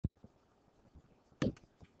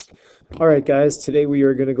All right, guys, today we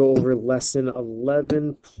are going to go over lesson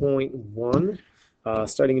 11.1,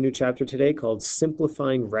 starting a new chapter today called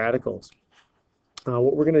Simplifying Radicals.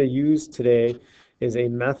 What we're going to use today is a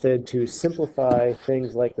method to simplify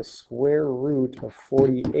things like the square root of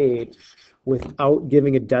 48 without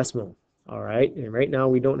giving a decimal. All right, and right now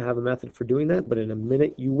we don't have a method for doing that, but in a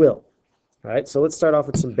minute you will. All right, so let's start off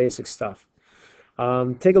with some basic stuff.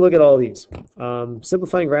 Take a look at all these.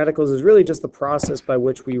 Simplifying radicals is really just the process by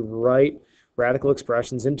which we write radical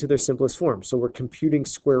expressions into their simplest form. So we're computing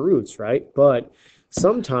square roots, right? But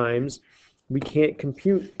sometimes we can't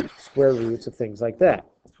compute square roots of things like that.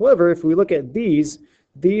 However, if we look at these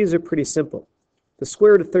are pretty simple. The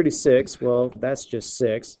square root of 36, well, that's just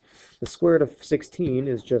 6. The square root of 16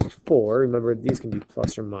 is just 4. Remember, these can be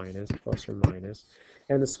plus or minus, plus or minus.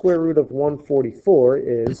 And the square root of 144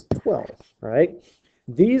 is 12, right?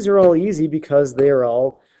 These are all easy because they are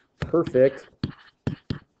all perfect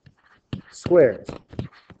squares.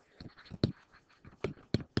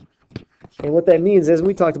 And what that means, as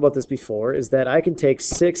we talked about this before, is that I can take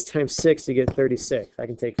 6 times 6 to get 36. I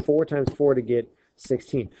can take 4 times 4 to get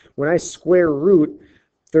 16. When I square root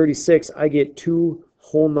 36, I get two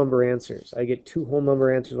whole number answers. I get two whole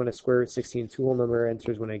number answers when I square root 16, two whole number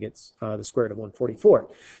answers when I get the square root of 144.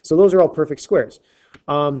 So those are all perfect squares.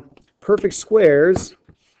 Perfect squares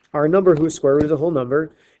are a number whose square root is a whole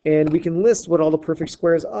number, and we can list what all the perfect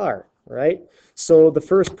squares are, right? So the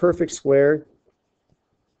first perfect square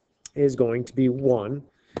is going to be 1.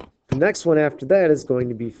 The next one after that is going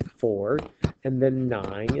to be 4, and then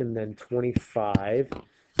 9, and then 25,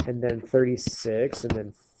 and then 36, and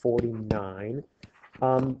then 49.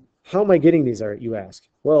 How am I getting these, you ask?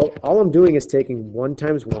 Well, all I'm doing is taking 1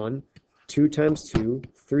 times 1, 2 times 2,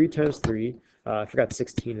 3 times 3, I forgot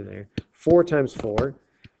 16 in there, 4 times 4,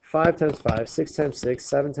 5 times 5, 6 times 6,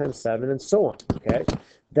 7 times 7, and so on, okay?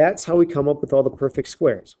 That's how we come up with all the perfect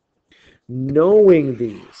squares. Knowing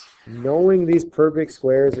these perfect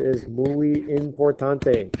squares is muy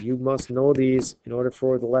importante. You must know these in order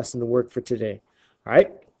for the lesson to work for today. All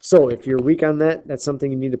right? So if you're weak on that, that's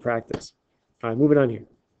something you need to practice. All right, moving on here.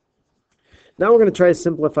 Now we're going to try to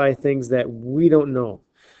simplify things that we don't know.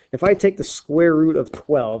 If I take the square root of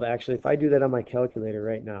 12, actually, if I do that on my calculator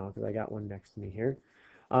right now, because I got one next to me here,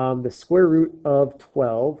 the square root of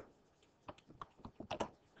 12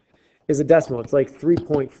 is a decimal. It's like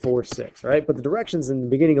 3.46, right? But the directions in the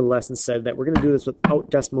beginning of the lesson said that we're going to do this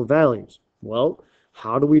without decimal values. Well,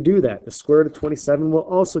 how do we do that? The square root of 27 will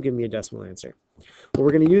also give me a decimal answer. Well,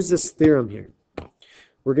 we're going to use this theorem here.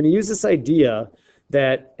 We're going to use this idea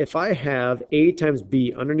that if I have a times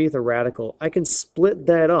b underneath a radical, I can split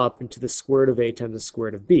that up into the square root of a times the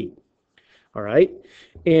square root of b. All right?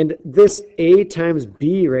 And this a times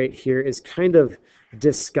b right here is kind of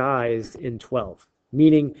disguised in 12.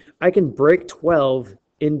 Meaning I can break 12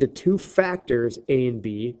 into two factors, a and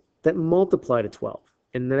b, that multiply to 12.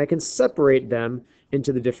 And then I can separate them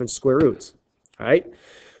into the different square roots. All right?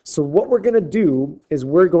 So what we're going to do is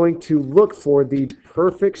we're going to look for the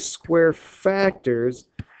perfect square factors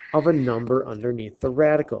of a number underneath the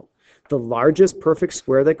radical. The largest perfect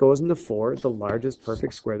square that goes into 4, the largest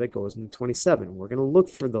perfect square that goes into 27. We're going to look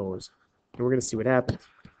for those, and we're going to see what happens.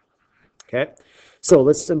 Okay? So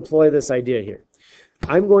let's employ this idea here.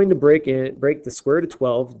 I'm going to break the square root of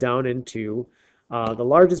 12 down into the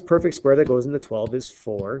largest perfect square that goes into 12 is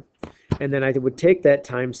 4, and then I would take that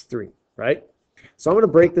times 3, right? So I'm going to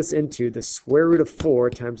break this into the square root of 4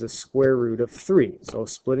 times the square root of 3. So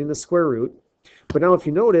splitting the square root. But now if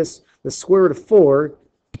you notice, the square root of 4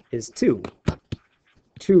 is 2.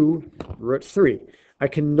 2 root 3. I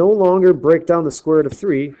can no longer break down the square root of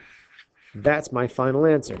 3. That's my final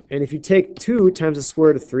answer. And if you take 2 times the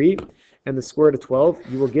square root of 3 and the square root of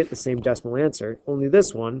 12, you will get the same decimal answer, only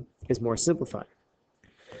this one is more simplified.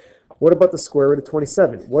 What about the square root of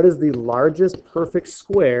 27? What is the largest perfect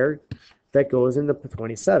square that goes into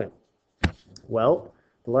 27? Well,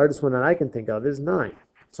 the largest one that I can think of is 9.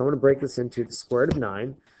 So I'm going to break this into the square root of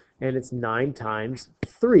 9, and it's 9 times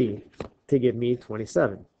 3 to give me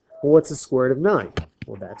 27. Well, what's the square root of 9?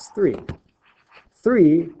 Well, that's 3.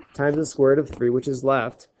 3 times the square root of 3, which is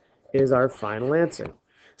left, is our final answer.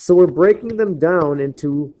 So we're breaking them down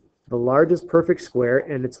into the largest perfect square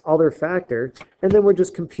and its other factor, and then we're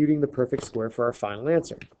just computing the perfect square for our final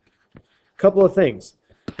answer. Couple of things.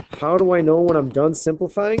 How do I know when I'm done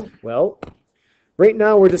simplifying? Well, right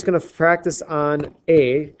now we're just going to practice on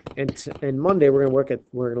A, and Monday we're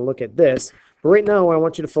going to look at this. But right now I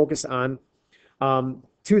want you to focus on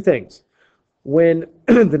two things. When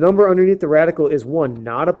the number underneath the radical is 1,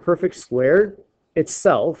 not a perfect square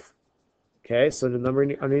itself, okay, so the number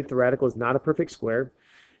underneath the radical is not a perfect square,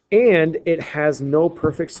 and it has no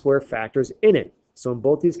perfect square factors in it. So in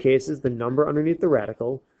both these cases, the number underneath the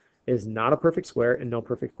radical is not a perfect square and no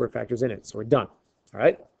perfect square factors in it. So we're done. All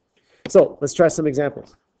right? So let's try some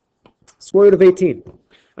examples. Square root of 18.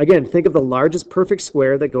 Again, think of the largest perfect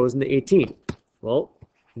square that goes into 18. Well,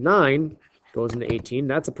 9 goes into 18.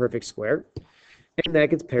 That's a perfect square. And that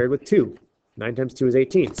gets paired with 2. 9 times 2 is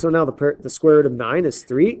 18. So now the square root of 9 is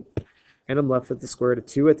 3. And I'm left with the square root of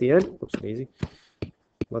 2 at the end. Oops, easy.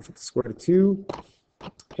 Left with the square root of 2.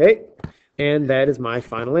 Okay. And that is my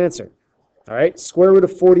final answer. All right. Square root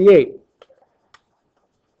of 48.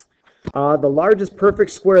 The largest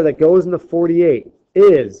perfect square that goes into 48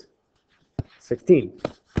 is 16.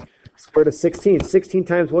 Square root of 16. 16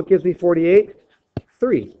 times what gives me 48?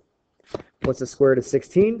 3. What's the square root of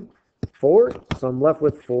 16? 4. So I'm left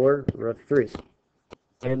with 4 root of 3.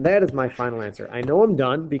 And that is my final answer. I know I'm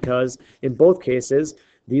done because in both cases,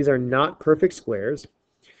 these are not perfect squares,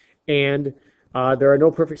 and there are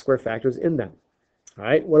no perfect square factors in them. All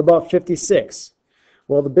right, what about 56?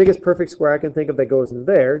 Well, the biggest perfect square I can think of that goes in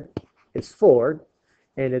there is 4,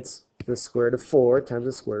 and it's the square root of 4 times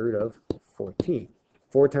the square root of 14.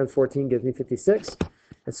 4 times 14 gives me 56,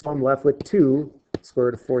 and so I'm left with 2 square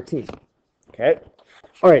root of 14. Okay?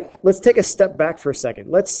 All right, let's take a step back for a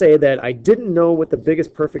second. Let's say that I didn't know what the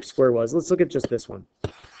biggest perfect square was. Let's look at just this one.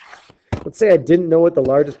 Let's say I didn't know what the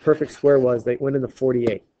largest perfect square was that went into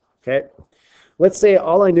 48. Okay? Let's say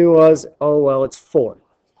all I knew was, oh, well, it's 4.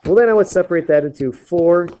 Well, then I would separate that into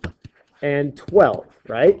 4 and 12,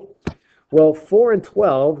 right? Well, 4 and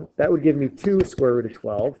 12, that would give me 2 square root of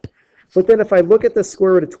 12. But then if I look at the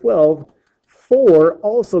square root of 12, 4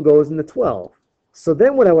 also goes into 12. So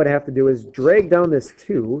then what I would have to do is drag down this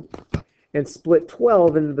 2 and split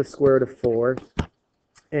 12 into the square root of 4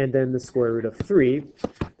 and then the square root of 3.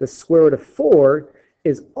 The square root of 4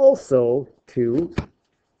 is also 2.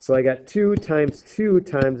 So I got 2 times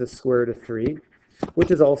the square root of 3,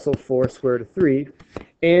 which is also 4 square root of 3.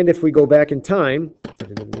 And if we go back in time,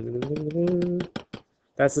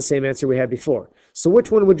 that's the same answer we had before. So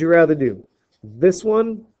which one would you rather do? This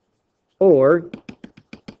one or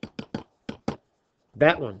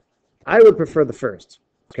that one? I would prefer the first.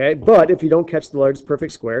 Okay, but if you don't catch the largest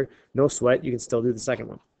perfect square, no sweat, you can still do the second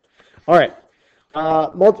one. All right,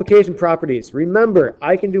 multiplication properties. Remember,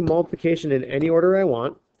 I can do multiplication in any order I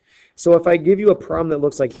want. So if I give you a problem that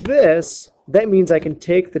looks like this, that means I can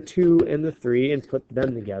take the 2 and the 3 and put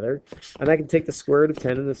them together. And I can take the square root of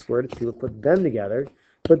 10 and the square root of 2 and put them together.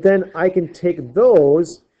 But then I can take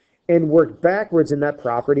those and work backwards in that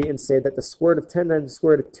property and say that the square root of 10 times the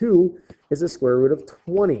square root of 2 is the square root of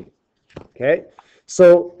 20. Okay?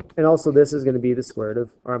 So, and also this is going to be the square root of,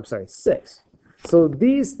 or I'm sorry, 6. So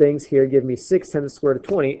these things here give me 6 times the square root of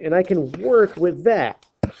 20, and I can work with that.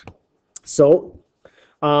 So,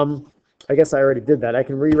 I guess I already did that. I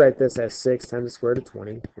can rewrite this as 6 times the square root of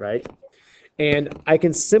 20, right? And I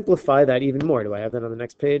can simplify that even more. Do I have that on the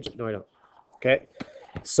next page? No, I don't. Okay.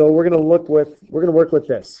 So we're going to work with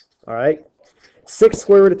this. All right. 6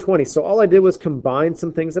 square root of 20. So all I did was combine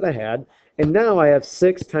some things that I had, and now I have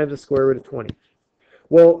 6 times the square root of 20.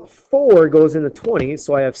 Well, 4 goes into 20,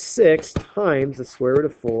 so I have 6 times the square root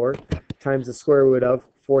of 4 times the square root of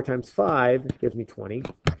 4 times 5 gives me 20.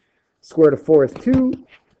 Square root of 4 is 2.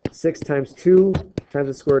 6 times 2 times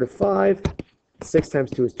the square root of 5. 6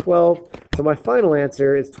 times 2 is 12. So my final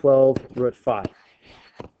answer is 12 root 5.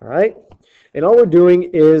 All right? And all we're doing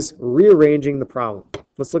is rearranging the problem.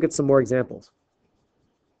 Let's look at some more examples.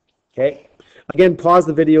 Okay? Again, pause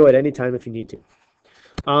the video at any time if you need to.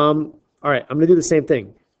 All right, I'm going to do the same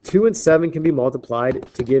thing. 2 and 7 can be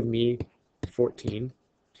multiplied to give me 14.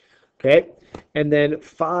 Okay? And then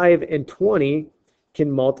 5 and 20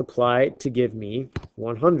 can multiply to give me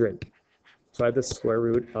 100. So I have the square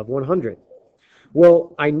root of 100.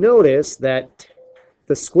 Well, I notice that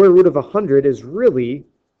the square root of 100 is really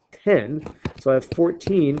 10. So I have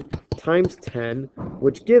 14 times 10,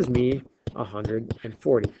 which gives me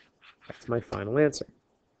 140. That's my final answer.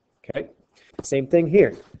 Okay? Same thing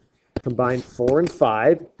here. Combine 4 and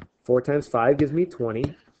 5. 4 times 5 gives me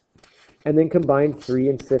 20. And then combine 3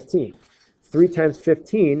 and 15. 3 times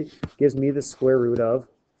 15 gives me the square root of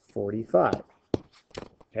 45.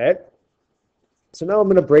 Okay? So now I'm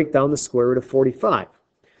going to break down the square root of 45.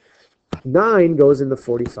 9 goes into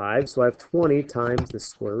 45, so I have 20 times the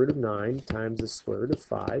square root of 9 times the square root of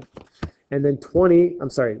 5. And then square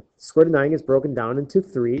root of 9 is broken down into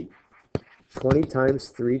 3. 20 times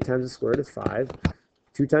 3 times the square root of 5.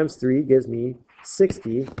 2 times 3 gives me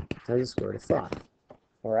 60 times the square root of 5.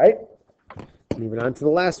 All right? Moving on to the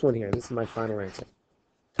last one here. This is my final answer.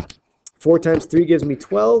 4 times 3 gives me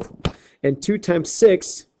 12. And 2 times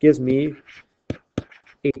 6 gives me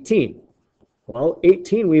 18. Well,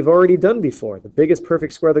 18 we've already done before. The biggest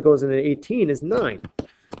perfect square that goes into 18 is 9.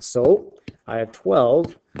 So I have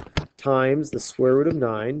 12 times the square root of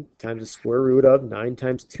 9 times the square root of 9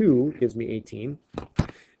 times 2 gives me 18.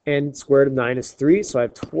 And square root of 9 is 3, so I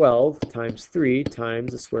have 12 times 3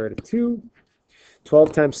 times the square root of 2.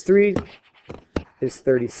 12 times 3 is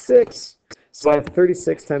 36. So I have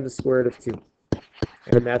 36 times the square root of 2.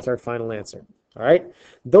 And that's our final answer. All right?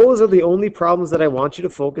 Those are the only problems that I want you to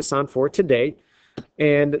focus on for today.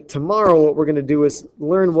 And tomorrow what we're going to do is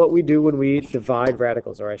learn what we do when we divide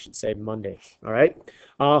radicals, or I should say Monday. All right?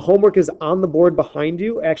 Homework is on the board behind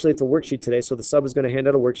you. Actually, it's a worksheet today, so the sub is going to hand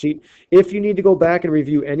out a worksheet. If you need to go back and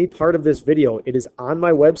review any part of this video, it is on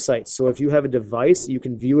my website. So if you have a device, you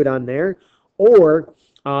can view it on there, or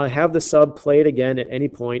have the sub play it again at any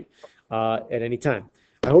point, at any time.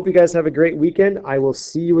 I hope you guys have a great weekend. I will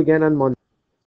see you again on Monday.